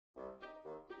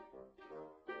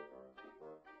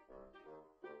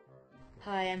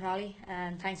Hi, I'm Holly,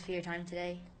 and thanks for your time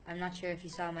today. I'm not sure if you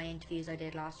saw my interviews I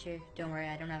did last year. Don't worry,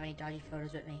 I don't have any dodgy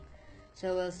photos with me.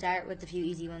 So we'll start with a few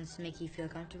easy ones to make you feel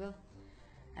comfortable.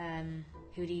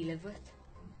 Who do you live with?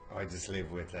 I just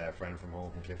live with a friend from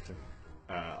home in Clifton.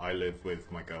 I live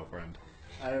with my girlfriend.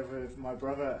 I live with my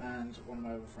brother and one of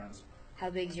my other friends. How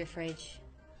big's your fridge?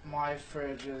 My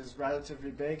fridge is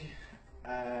relatively big.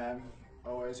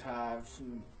 Always have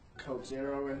some Coke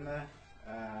Zero in there,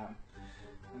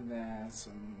 and then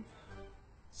some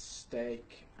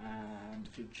steak and a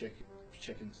few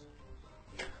chickens.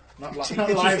 Not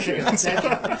live chickens,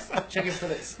 chicken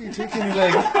fillets. You took any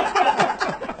leg?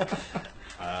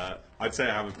 I'd say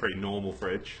I have a pretty normal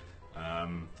fridge.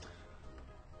 I've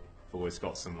always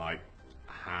got some like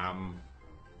ham,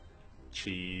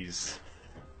 cheese,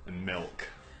 and milk,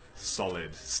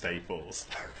 solid staples.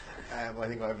 I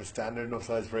think I have a standard enough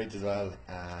size fridge as well,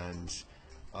 and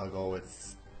I'll go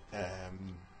with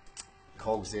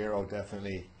Coke Zero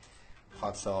definitely,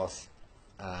 hot sauce,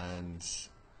 and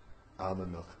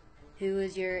almond milk. Who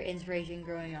was your inspiration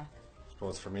growing up? I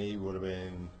suppose for me would have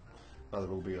been another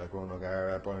rugby like Ron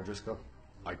O'Gara, Brian Driscoll.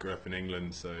 I grew up in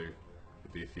England, so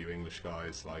there'd be a few English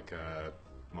guys like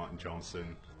Martin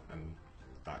Johnson and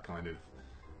that kind of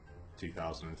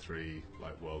 2003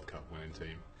 like World Cup winning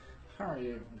team. Can't really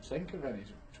even think of any,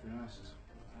 to be honest.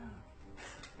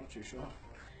 Not too sure.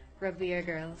 Rugby or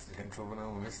girls? Get in trouble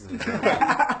now,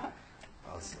 Mrs.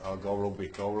 I'll go rugby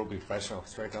professional,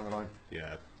 straight down the line.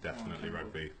 Yeah, definitely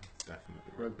rugby.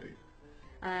 Definitely rugby.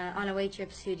 On away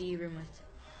trips, who do you room with?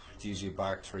 It's usually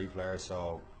back 3 players,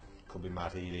 so could be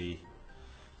Matt Healy,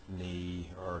 Nee,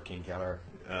 or King Keller.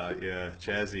 Yeah,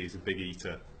 Chessy's a big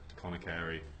eater. Connacht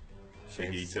Rugby.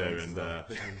 Big eater and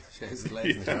Shays his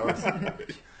legs in the showers.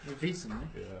 You've eaten me.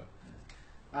 yeah.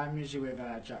 I'm usually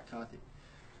with Jack Carthy.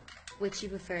 Which do you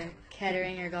prefer,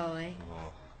 Kettering or Galway?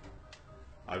 Oh.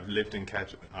 I've lived in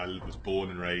Kettering. I was born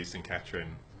and raised in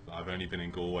Kettering. I've only been in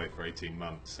Galway for 18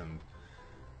 months, and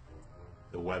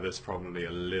the weather's probably a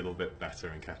little bit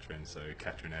better in Kettering, so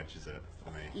Kettering edges it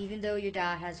for me. Even though your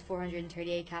dad has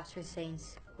 438 caps for the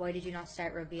Saints, why did you not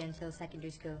start rugby until secondary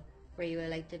school? Were you a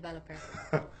late developer?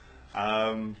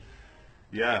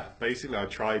 Yeah, basically I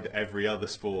tried every other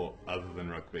sport other than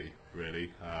rugby,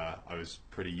 really. I was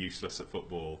pretty useless at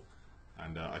football,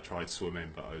 and I tried swimming,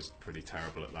 but I was pretty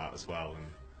terrible at that as well, and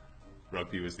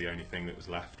rugby was the only thing that was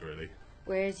left, really.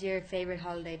 Where's your favourite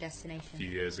holiday A destination? few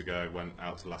years ago I went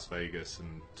out to Las Vegas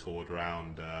and toured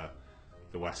around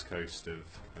the west coast of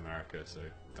America, so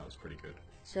that was pretty good.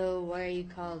 So why are you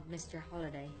called Mr.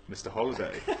 Holiday? Mr.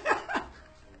 Holiday?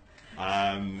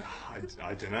 I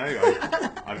don't know.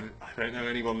 I don't know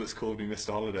anyone that's called me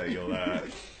Mr. Holiday.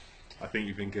 I think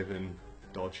you've been given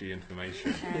dodgy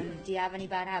information. Do you have any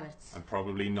bad habits? I'm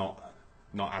probably not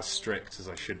as strict as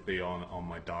I should be on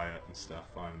my diet and stuff.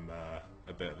 I'm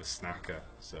a bit of a snacker,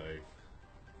 so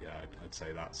yeah, I'd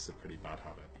say that's a pretty bad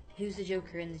habit. Who's the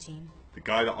joker in the team? The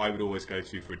guy that I would always go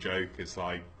to for a joke is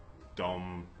like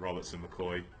Dom Robertson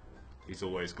McCoy. He's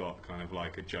always got kind of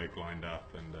like a joke lined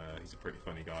up, and he's a pretty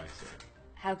funny guy. So.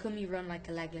 How come you run like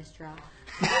a legless giraffe?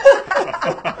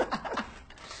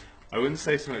 I wouldn't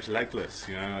say so much legless,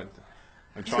 you know.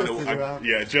 I'm trying Just to. the giraffe.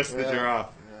 Yeah, just the Yeah.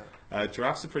 giraffe. Yeah.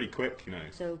 Giraffes are pretty quick, you know.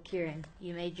 So Kieran,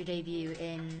 you made your debut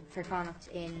for Connacht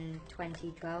in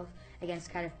 2012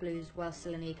 against Cardiff Blues while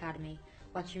still in the academy.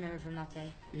 What do you remember from that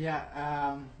day? Yeah,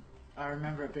 I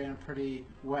remember it being a pretty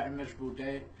wet and miserable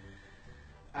day.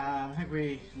 I think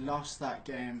we lost that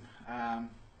game,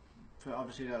 but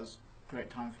obviously that was a great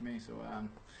time for me, so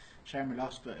shame we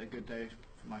lost, but a good day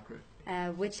for my crew.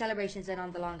 Which celebrations went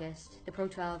on the longest, the Pro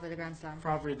 12 or the Grand Slam?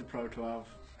 Probably the Pro 12.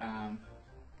 I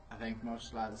think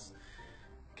most lads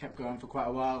kept going for quite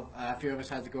a while. A few of us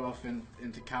had to go off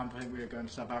into camp. I think we were going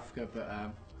to South Africa, but I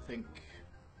think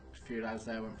a few lads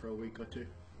there went for a week or two.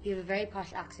 You have a very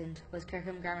posh accent. Was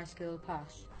Kirkham Grammar School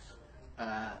posh?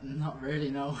 Not really,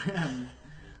 no.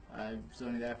 I was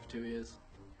only there for 2 years.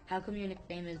 How come your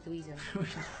nickname is the Weasel?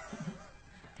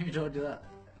 Who told you that?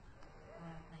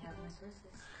 I have my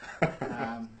sources.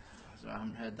 So I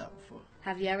haven't heard that before.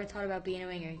 Have you ever thought about being a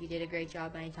winger? You did a great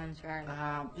job many times for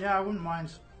Ireland. Yeah, I wouldn't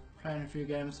mind playing a few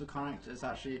games for Connacht. It's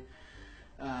actually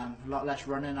a lot less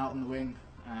running out on the wing,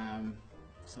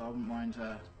 so I wouldn't mind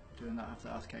doing that. I have to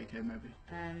ask KK maybe.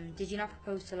 Did you not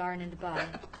propose to Lauren in Dubai?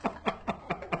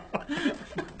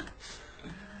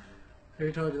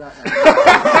 Who told you that?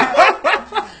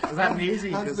 Was that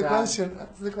easy? Answer the question.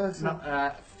 Answer the question.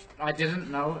 No, I didn't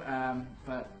know,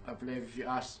 but I believe if you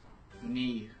ask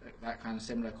me that kind of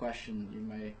similar question, you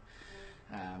may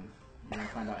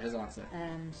find out his answer.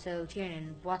 So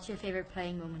Tiernan, what's your favourite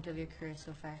playing moment of your career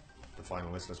so far? the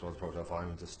final whistle, I suppose, Pro Hotel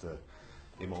final, just the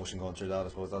emotion going through that. I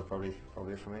suppose that's probably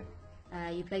it for me.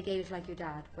 You play Gaelic like your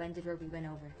dad. When did rugby win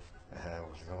over?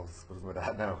 Well, as good as my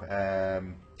dad now.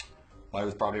 I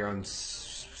was probably around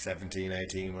 17,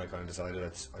 18 when I kind of decided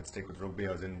I'd stick with rugby.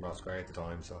 I was in Roscoe at the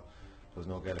time, so there was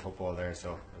no Gaelic football there,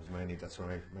 so that's when I made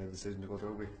the decision to go to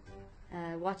rugby.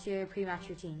 What's your pre-match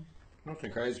routine?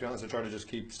 Nothing crazy, to be honest. I try to just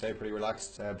stay pretty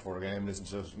relaxed before a game, listen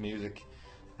to music.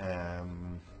 Yeah,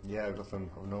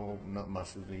 not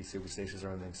massively superstitious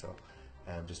or anything, so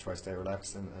just try to stay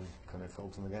relaxed and kind of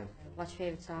focus on the game. What's your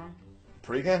favourite song?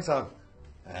 Pre-game song?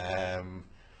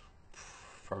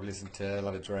 Probably listen to a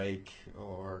lot of Drake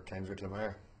or Kendrick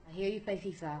Lamar. I hear you play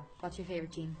FIFA. What's your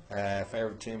favourite team?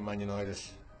 Favourite team, Man United.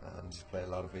 And just play a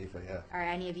lot of FIFA, yeah. Are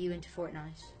any of you into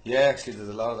Fortnite? Yeah, actually, there's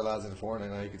a lot of the lads in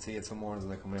Fortnite now. You can see it some mornings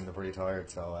when they come in, they're pretty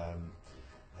tired. So,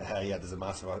 yeah, there's a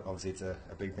massive, obviously, it's a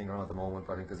big thing around at the moment.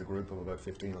 But I think there's a group of about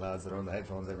 15 lads that are on the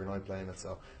headphones every night playing it.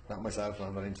 So, not myself,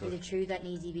 I'm not into Is it. it true that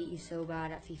Neezy beat you so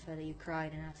bad at FIFA that you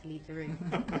cried and had to leave the room?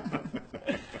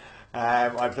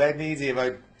 I played Neezy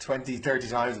about 20, 30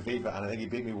 times in FIFA, and I think he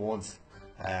beat me once.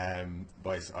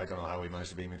 But I don't know how he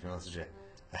managed to beat me, to be honest with you.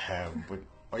 But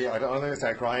oh yeah, I don't think I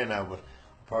start crying now, but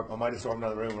I might have stormed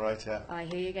out of the room, right? Yeah. I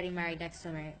hear you're getting married next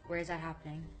summer. Where is that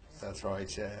happening? That's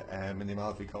right. Yeah, in the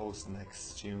Amalfi Coast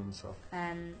next June. So.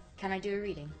 Can I do a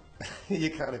reading? You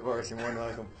can, of course. You're more than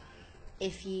welcome.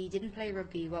 If you didn't play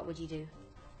rugby, what would you do?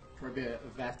 Probably a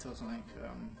vet or something.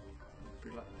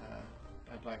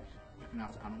 I'd like looking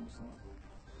after animals.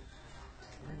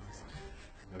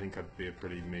 I think I'd be a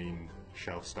pretty mean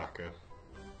shelf stacker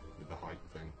with the height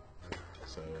thing.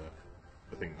 So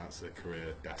I think that's a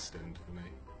career destined for me.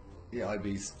 Yeah, I'd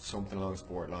be something along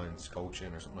sport lines,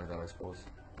 coaching or something like that, I suppose.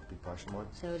 Big passion of mine.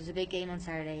 So there's a big game on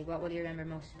Saturday. What will you remember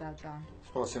most about John? I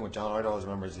suppose the thing with John I'd always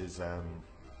remember is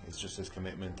it's just his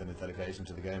commitment and his dedication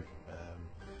to the game.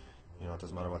 You know, it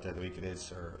doesn't matter what day of the week it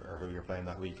is or who you're playing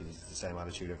that week. It's the same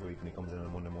attitude every week when he comes in on a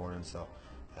Monday morning. So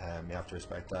you have to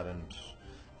respect that, and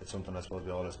it's something I suppose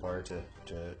we all aspire to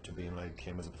being like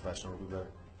him as a professional rugby player.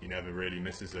 He never really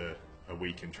misses a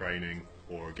week in training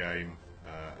or a game,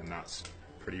 and that's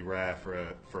pretty rare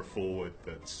for a forward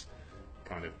that's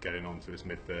kind of getting on to his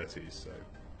mid-30s. So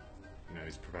you know,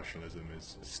 his professionalism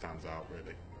stands out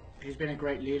really. He's been a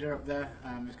great leader up there.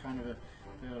 He's kind of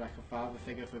like a father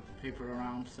figure for people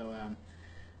around. So I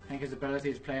think his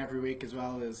ability to play every week as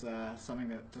well is something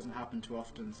that doesn't happen too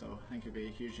often. So I think he'll be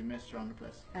hugely missed around the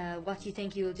place. What do you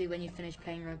think you will do when you finish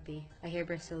playing rugby? I hear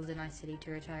Bristol's a nice city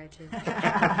to retire to.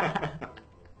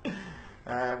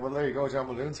 Well, there you go, John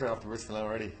Muldoon's off to Bristol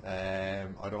already.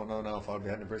 I don't know now if I'll be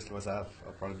heading to Bristol myself.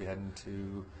 I'll probably be heading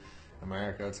to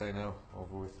America, I'd say now,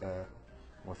 over with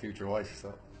my future wife.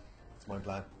 So that's my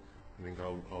plan. I think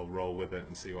I'll roll with it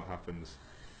and see what happens.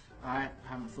 I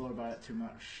haven't thought about it too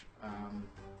much.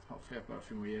 Hopefully I've got a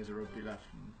few more years of rugby left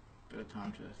and a bit of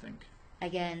time to think.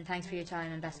 Again, thanks for your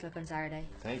time and best luck on Saturday.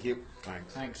 Thank you.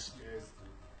 Thanks.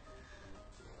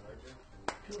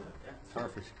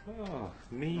 Perfect. Oh,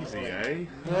 Neezy, eh?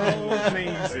 Oh,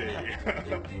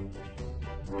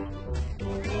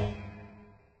 Neezy.